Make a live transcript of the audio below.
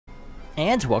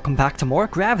And welcome back to more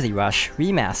Gravity Rush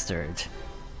Remastered.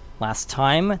 Last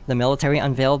time, the military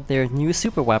unveiled their new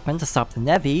super weapon to stop the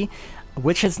Nevi,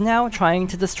 which is now trying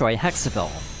to destroy Hekseville.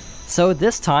 So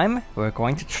this time, we're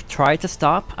going to try to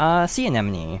stop Sea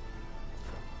Anemone.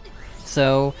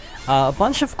 So, a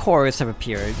bunch of cores have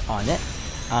appeared on it,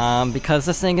 because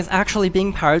this thing is actually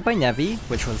being powered by Nevi,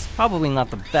 which was probably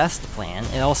not the best plan.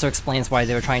 It also explains why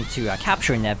they were trying to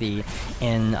capture Nevi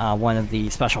in one of the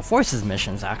Special Forces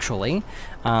missions, actually.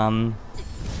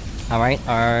 Alright,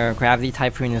 our Gravity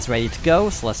Typhoon is ready to go,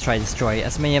 so let's try to destroy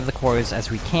as many of the cores as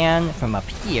we can from up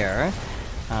here.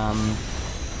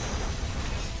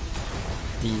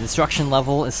 The destruction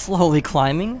level is slowly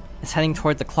climbing. It's heading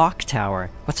toward the clock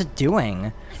tower. What's it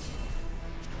doing?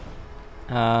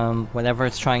 Whatever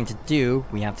it's trying to do,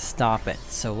 we have to stop it.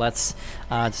 So let's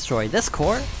destroy this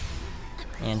core.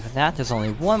 And for that, there's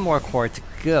only one more core to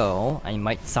go. I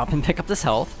might stop and pick up this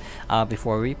health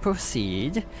before we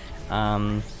proceed.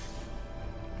 And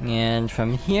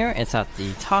from here, it's at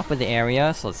the top of the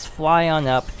area, so let's fly on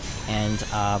up and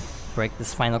break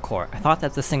this final core. I thought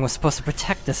that this thing was supposed to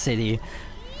protect the city.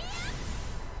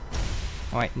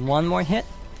 Alright, one more hit.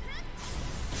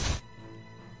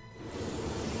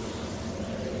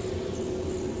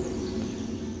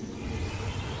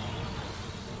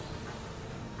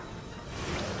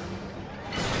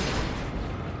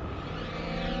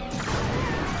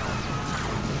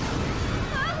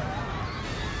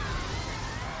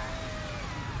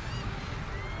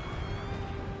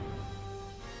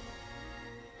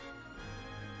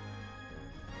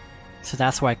 So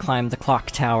that's why I climbed the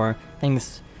clock tower.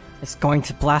 It's going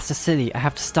to blast the city. I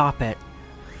have to stop it.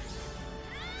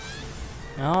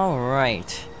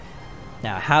 Alright.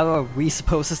 Now, how are we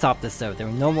supposed to stop this, though? There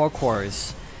are no more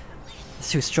cores.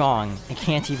 It's too strong. I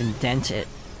can't even dent it.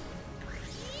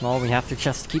 Well, we have to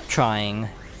just keep trying.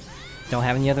 Don't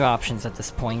have any other options at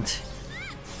this point.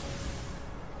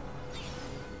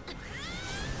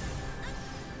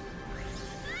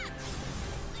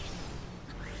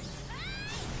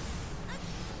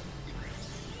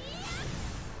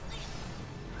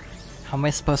 How am I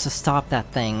supposed to stop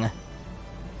that thing?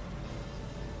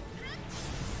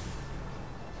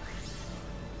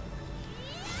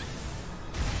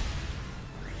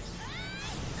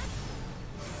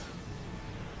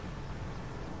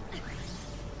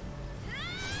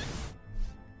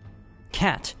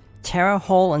 Cat, tear a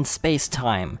hole in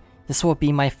space-time. This will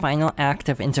be my final act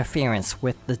of interference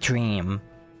with the dream.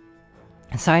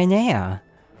 Cyanea!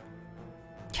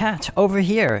 Cat, over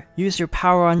here! Use your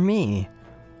power on me!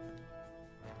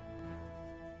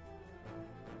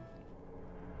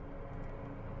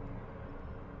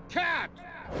 Cat!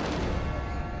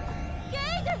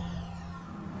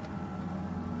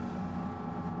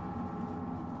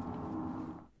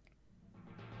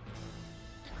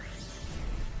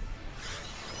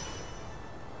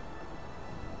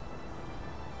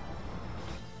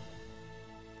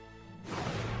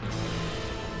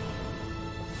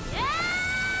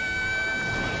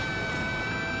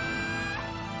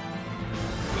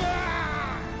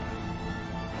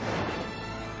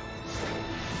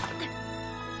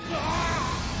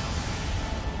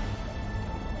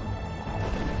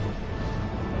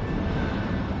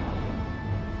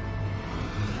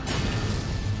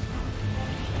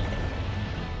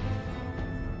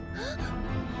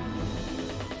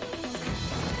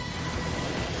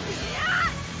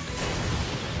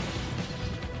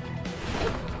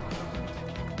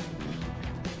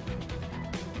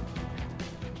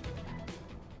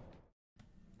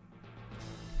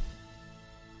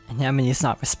 Anemone's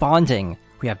not responding.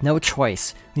 We have no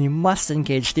choice. We must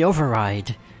engage the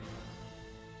override.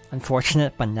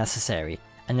 Unfortunate, but necessary.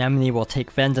 Anemone will take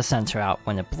Venda Center out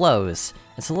when it blows.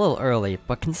 It's a little early,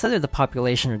 but consider the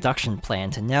population reduction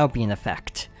plan to now be in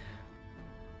effect.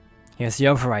 Here's the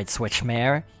override switch,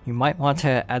 Mayor. You might want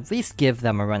to at least give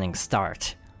them a running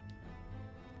start.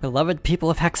 Beloved people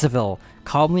of Hekseville,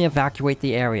 calmly evacuate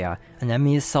the area.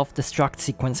 Anemone's self-destruct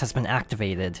sequence has been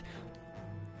activated.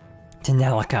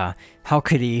 Denelica, how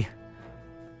could he?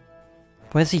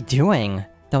 What is he doing?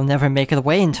 They'll never make it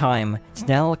away in time.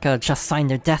 Denelica just signed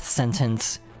their death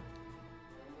sentence.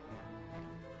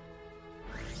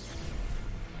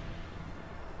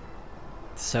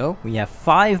 So, we have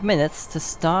 5 minutes to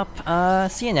stop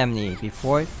Sea Anemone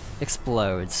before it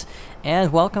explodes.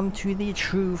 And welcome to the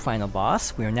true final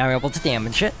boss. We are now able to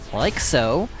damage it, like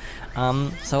so.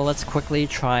 So let's quickly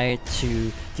try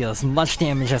to deal as much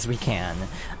damage as we can,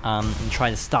 and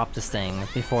try to stop this thing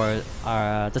before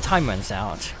the time runs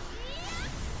out.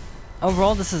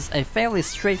 Overall, this is a fairly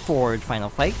straightforward final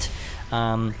fight.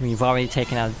 We've already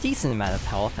taken out a decent amount of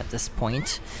health at this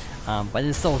point. but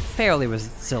it's still fairly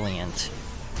resilient.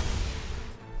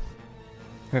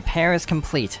 Repair is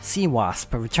complete. Sea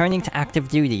Wasp returning to active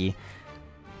duty.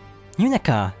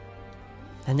 Unica!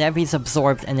 The Nevi's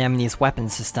absorbed Anemone's weapon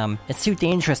system. It's too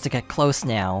dangerous to get close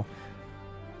now.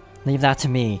 Leave that to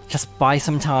me. Just buy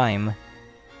some time.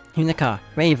 Unica,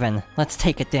 Raven, let's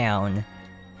take it down.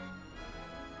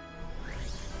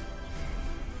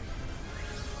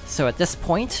 So at this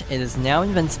point, it is now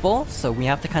invincible, so we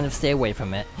have to kind of stay away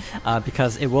from it,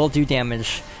 because it will do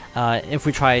damage if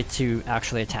we try to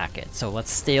actually attack it. So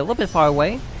let's stay a little bit far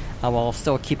away, while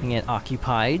still keeping it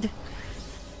occupied,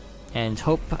 and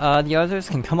hope the others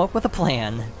can come up with a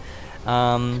plan.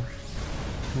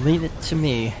 Leave it to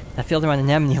me. That field around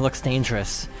Anemone looks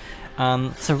dangerous.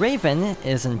 So Raven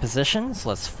is in position, so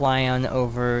let's fly on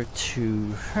over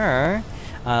to her.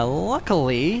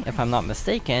 Luckily, if I'm not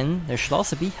mistaken, there should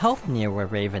also be health near where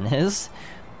Raven is.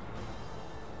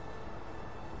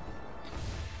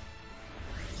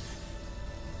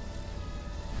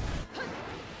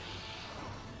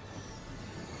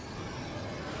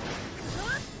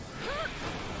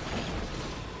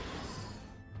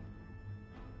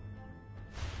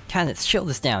 Cat, its shield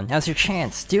is down. Now's your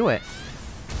chance. Do it!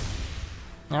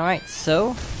 Alright,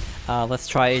 so let's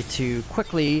try to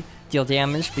quickly deal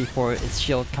damage before its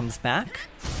shield comes back.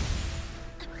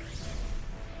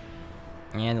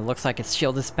 And it looks like its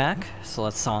shield is back, so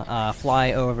let's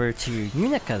fly over to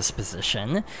Unica's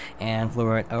position and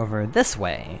lure it over this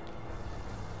way.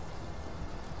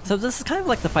 So this is kind of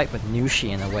like the fight with Nushi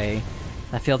in a way.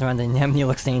 That field around the Anemone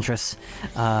looks dangerous.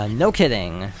 No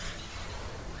kidding.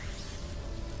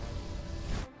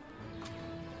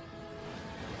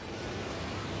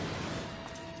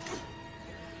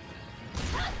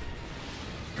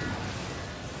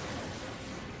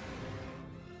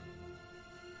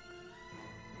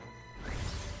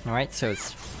 Alright, so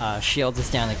its shield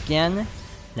is down again.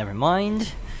 Never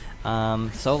mind.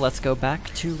 So let's go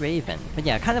back to Raven. But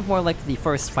yeah, kind of more like the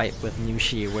first fight with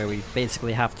Nushi, where we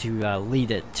basically have to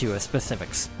lead it to a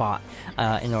specific spot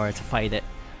in order to fight it.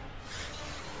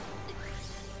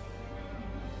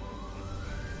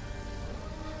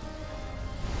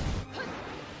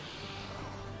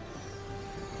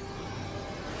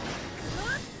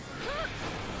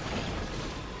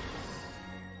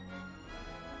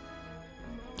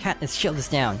 Cat, its shield is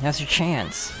down. Now's your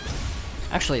chance.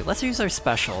 Actually, let's use our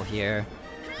special here.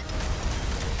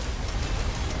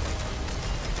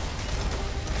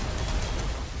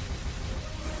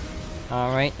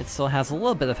 Alright, it still has a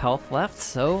little bit of health left,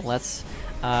 so let's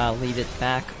lead it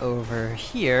back over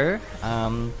here,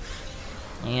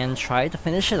 and try to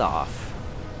finish it off.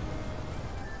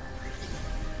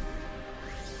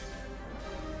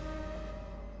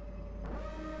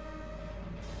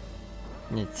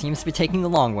 It seems to be taking the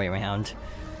long way around.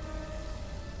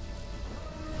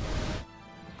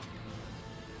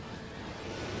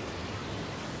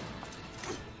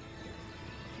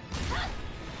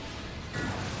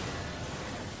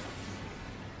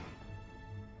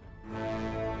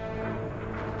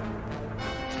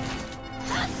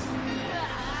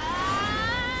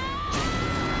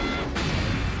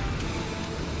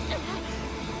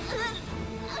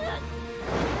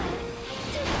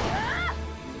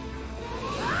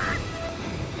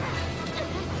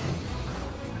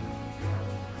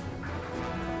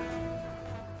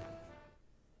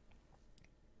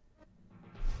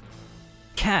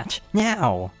 Cat,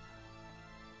 now!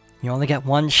 You only get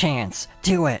one chance.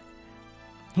 Do it!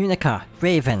 Unica,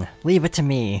 Raven, leave it to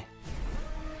me.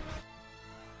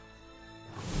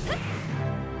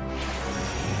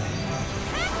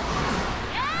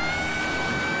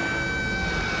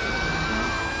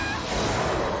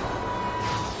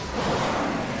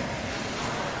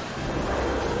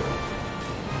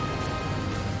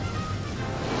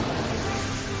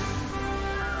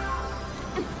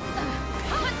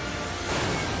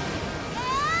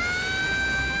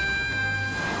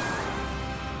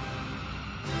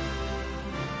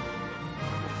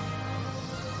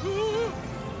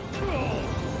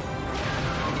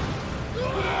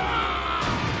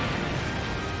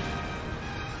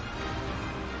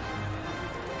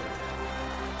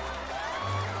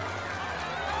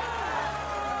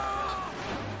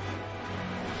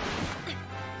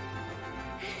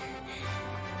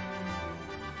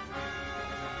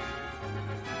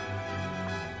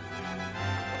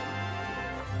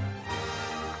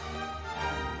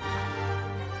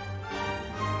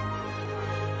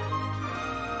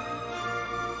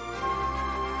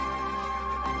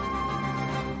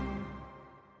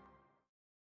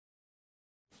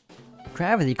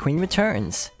 Gravity Queen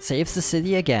returns, saves the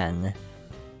city again.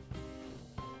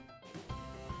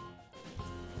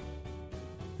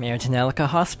 Mayor Tanelica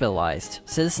hospitalized.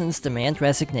 Citizens demand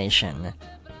resignation.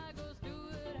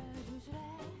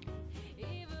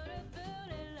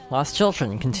 Lost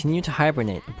children continue to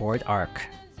hibernate aboard Ark.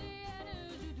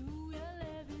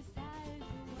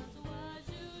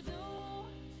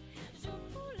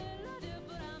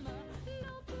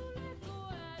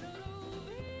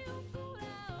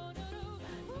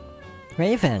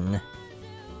 Raven!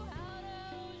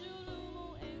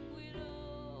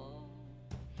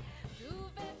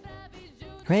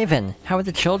 Raven, how are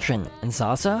the children? And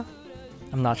Zaza?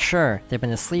 I'm not sure. They've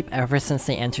been asleep ever since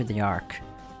they entered the Ark.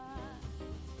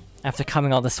 After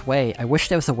coming all this way, I wish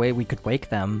there was a way we could wake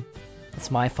them.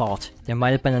 It's my fault. There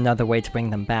might have been another way to bring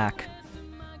them back.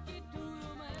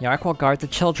 The Ark will guard the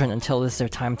children until it is their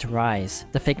time to rise.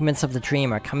 The figments of the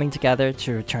dream are coming together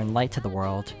to return light to the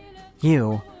world.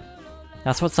 You.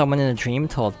 That's what someone in a dream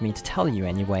told me to tell you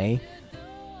anyway.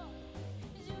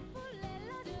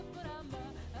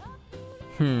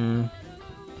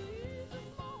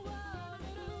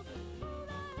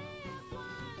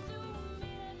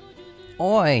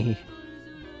 Oi!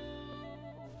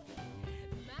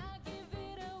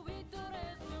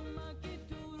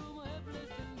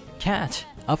 Cat,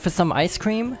 up for some ice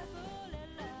cream?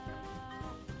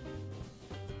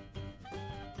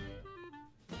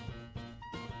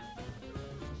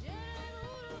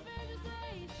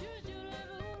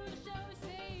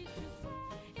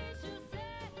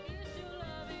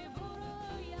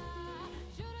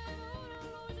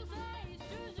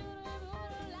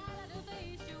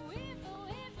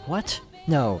 What?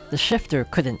 No, the shifter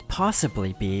couldn't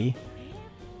possibly be.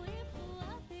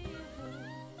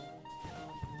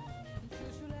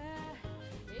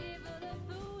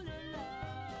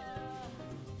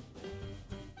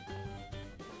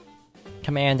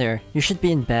 Commander, you should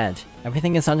be in bed.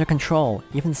 Everything is under control.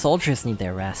 Even soldiers need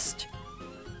their rest.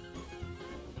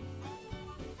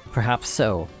 Perhaps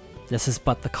so. This is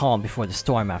but the calm before the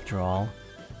storm, after all.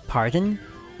 Pardon?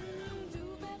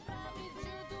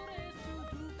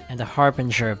 And a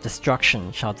harbinger of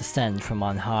destruction shall descend from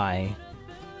on high.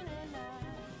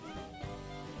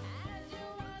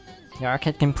 The Ark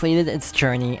had completed its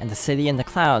journey, and the city in the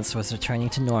clouds was returning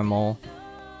to normal.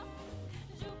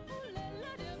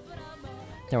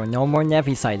 There were no more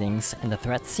Nevi sightings, and the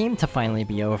threat seemed to finally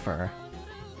be over.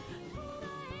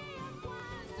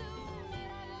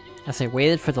 As I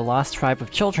waited for the lost tribe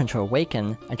of children to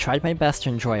awaken, I tried my best to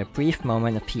enjoy a brief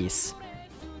moment of peace.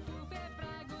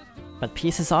 But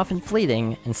peace is often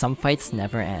fleeting, and some fights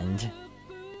never end.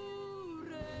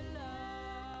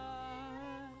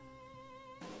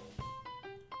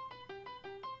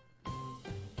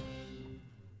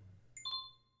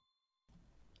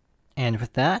 And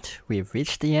with that, we've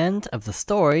reached the end of the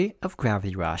story of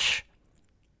Gravity Rush.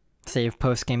 Save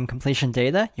post-game completion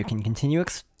data, you can continue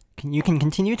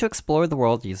to explore the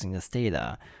world using this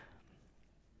data.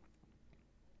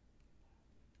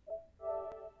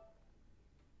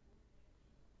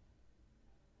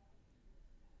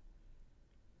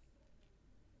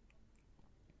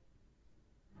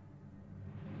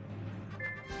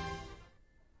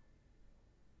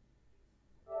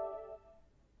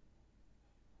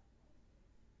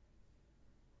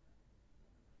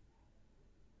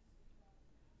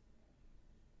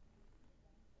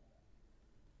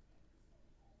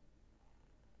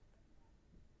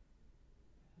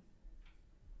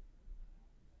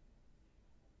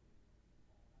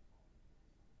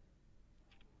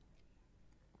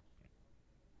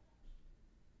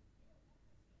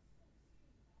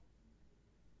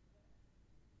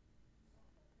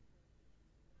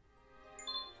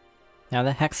 Now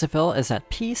that Hekseville is at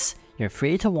peace, you're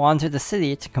free to wander the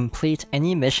city to complete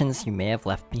any missions you may have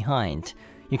left behind.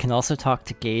 You can also talk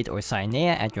to Gade or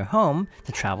Cyanea at your home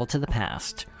to travel to the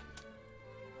past.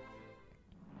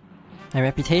 My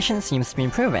reputation seems to be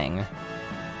improving.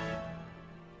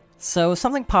 So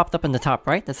something popped up in the top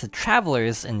right that said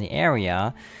travelers in the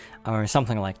area, or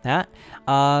something like that,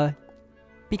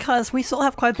 because we still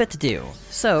have quite a bit to do.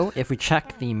 So if we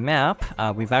check the map,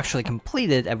 we've actually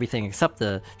completed everything except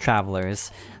the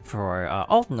travelers for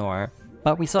Altenor,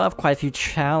 but we still have quite a few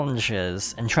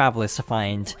challenges and travelers to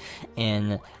find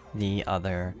in the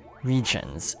other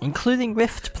regions, including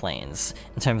Rift Plains,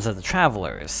 in terms of the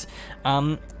travelers.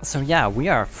 So yeah, we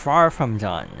are far from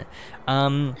done.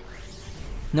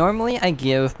 Normally I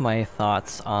give my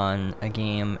thoughts on a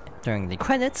game during the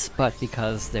credits, but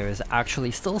because there is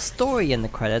actually still story in the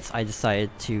credits, I decided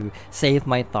to save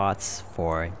my thoughts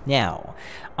for now.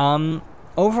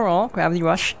 Overall, Gravity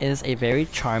Rush is a very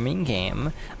charming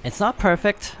game. It's not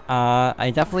perfect.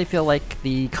 I definitely feel like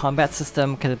the combat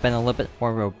system could have been a little bit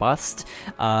more robust.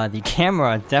 The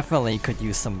camera definitely could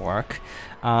use some work.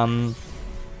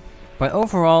 But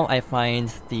overall, I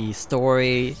find the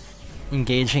story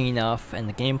engaging enough and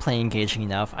the gameplay engaging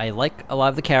enough. I like a lot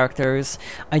of the characters.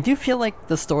 I do feel like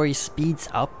the story speeds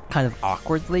up kind of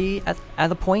awkwardly at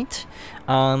a point.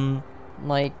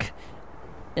 Like,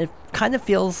 it kind of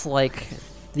feels like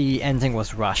the ending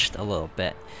was rushed a little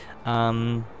bit.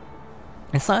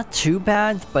 It's not too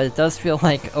bad, but it does feel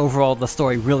like overall the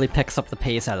story really picks up the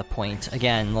pace at a point.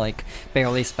 Again, like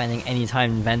barely spending any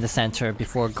time in Venda Center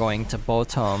before going to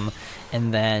Botom,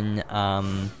 and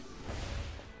then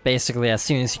basically as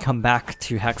soon as you come back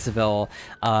to Hekseville,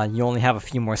 you only have a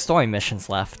few more story missions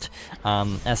left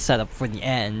as set up for the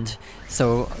end.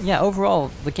 So yeah, overall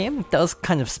the game does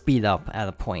kind of speed up at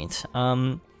a point.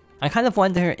 I kind of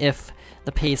wonder if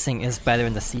the pacing is better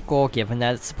in the sequel, given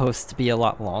that it's supposed to be a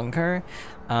lot longer,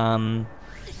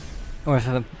 or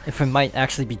if it might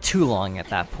actually be too long at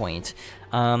that point.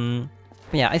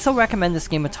 But yeah, I still recommend this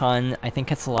game a ton. I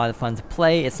think it's a lot of fun to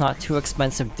play. It's not too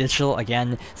expensive digital.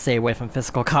 Again, stay away from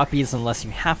physical copies unless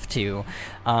you have to,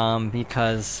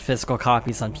 because physical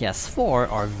copies on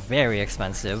PS4 are very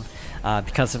expensive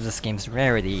because of this game's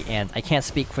rarity, and I can't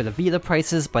speak for the Vita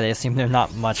prices, but I assume they're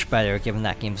not much better given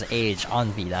that game's age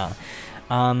on Vita.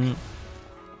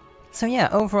 So yeah,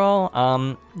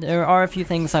 overall, there are a few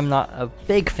things I'm not a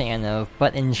big fan of,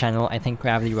 but in general, I think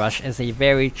Gravity Rush is a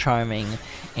very charming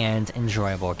and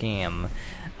enjoyable game.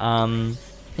 And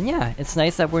yeah, it's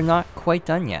nice that we're not quite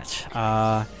done yet.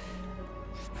 For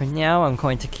now, I'm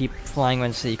going to keep flying around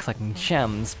the city collecting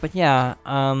gems, but yeah,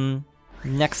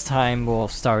 next time we'll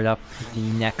start up the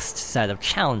next set of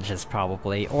challenges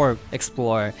probably, or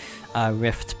explore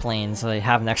Rift Plains. I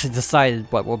haven't actually decided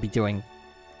what we'll be doing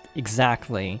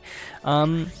exactly.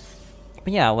 But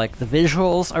yeah, like the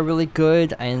visuals are really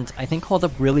good and I think hold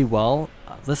up really well.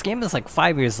 This game is like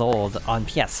 5 years old on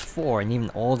PS4 and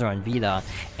even older on Vita,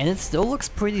 and it still looks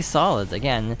pretty solid.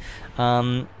 Again,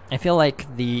 I feel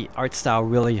like the art style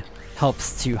really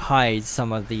helps to hide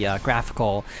some of the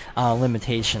graphical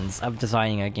limitations of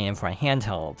designing a game for a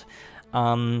handheld.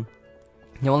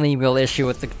 The only real issue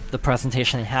with the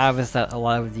presentation I have is that a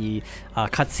lot of the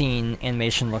cutscene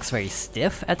animation looks very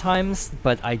stiff at times,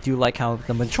 but I do like how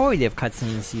the majority of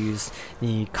cutscenes use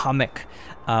the comic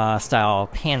style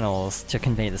panels to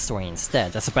convey the story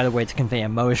instead. That's a better way to convey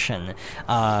emotion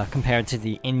compared to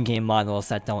the in-game models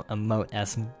that don't emote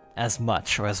as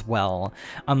much or as well.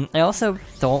 I also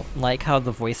don't like how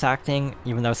the voice acting,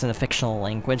 even though it's in a fictional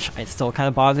language, it still kind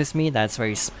of bothers me that it's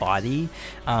very spotty.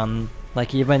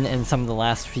 Like even in some of the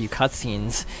last few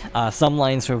cutscenes, some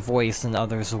lines were voiced and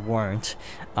others weren't,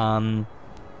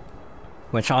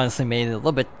 which honestly made it a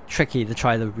little bit tricky to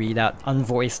try to read out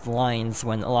unvoiced lines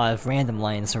when a lot of random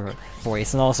lines are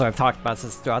voiced. And also I've talked about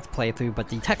this throughout the playthrough, but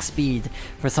the text speed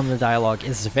for some of the dialogue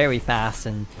is very fast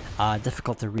and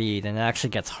difficult to read, and it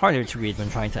actually gets harder to read when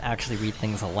trying to actually read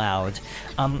things aloud.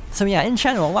 So yeah, in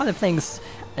general, a lot of things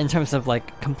in terms of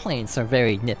like complaints are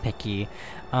very nitpicky.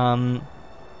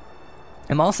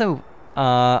 I also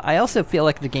feel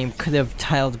like the game could have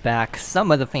dialed back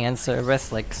some of the fan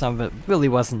service, like some of it really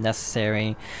wasn't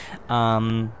necessary.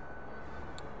 Yeah,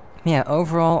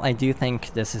 overall, I do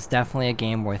think this is definitely a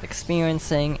game worth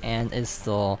experiencing, and is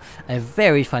still a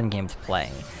very fun game to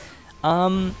play.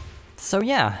 So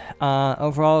yeah,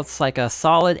 overall it's like a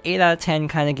solid 8 out of 10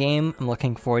 kind of game. I'm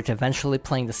looking forward to eventually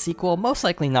playing the sequel, most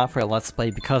likely not for a Let's Play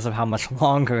because of how much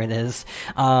longer it is,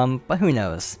 but who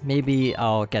knows, maybe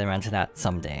I'll get around to that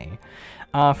someday.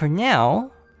 For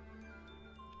now,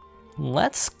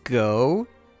 let's go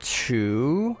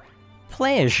to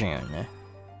Playajune.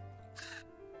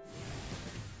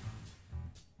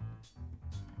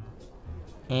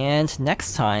 And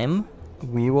next time,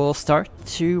 we will start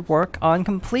to work on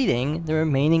completing the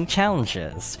remaining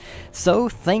challenges. So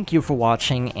thank you for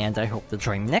watching, and I hope to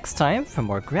join you next time for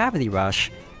more Gravity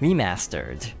Rush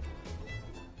Remastered.